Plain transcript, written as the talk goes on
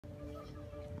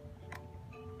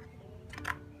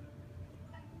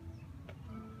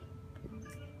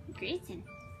Grayson,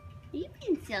 are you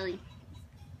being silly?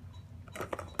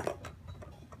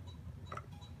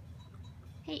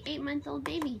 Hey, 8-month-old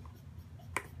baby.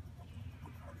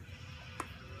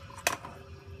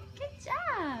 Good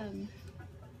job.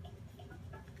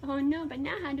 Oh no, but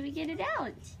now how do we get it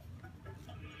out?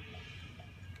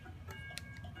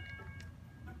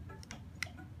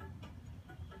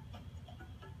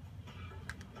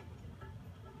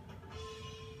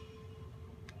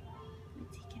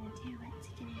 What's he gonna do? What's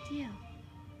he gonna do?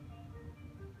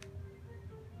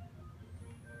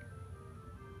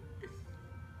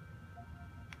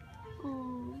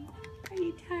 Oh, are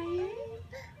you tired?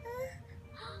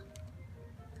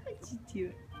 What'd you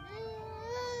do?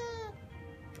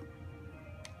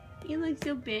 You look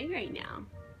so big right now.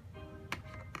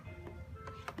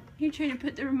 You're trying to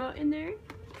put the remote in there?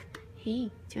 Hey,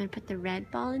 do you want to put the red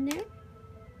ball in there?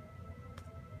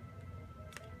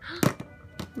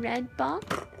 Red ball?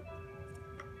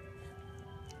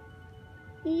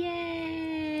 Yay!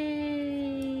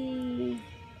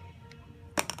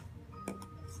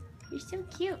 You're so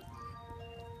cute.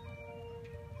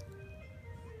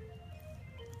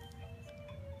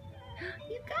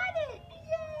 You got it!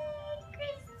 Yay,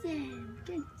 Grayson!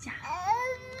 Good job.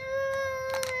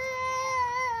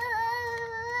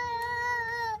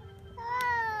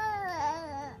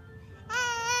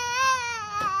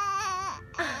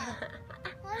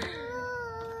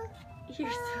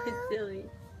 You're so silly.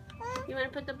 You want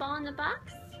to put the ball in the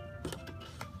box?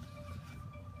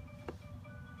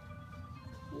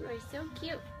 You are so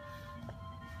cute.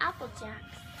 Apple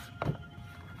Jacks.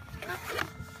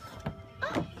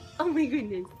 Oh, oh my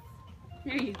goodness.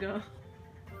 There you go.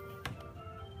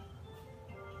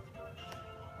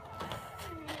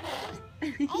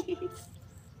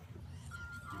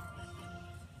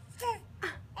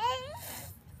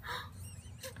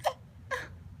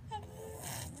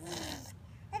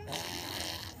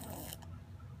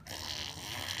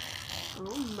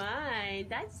 Oh my,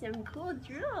 that's some cool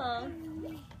drool.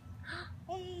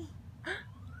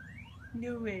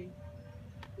 No way.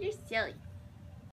 You're silly.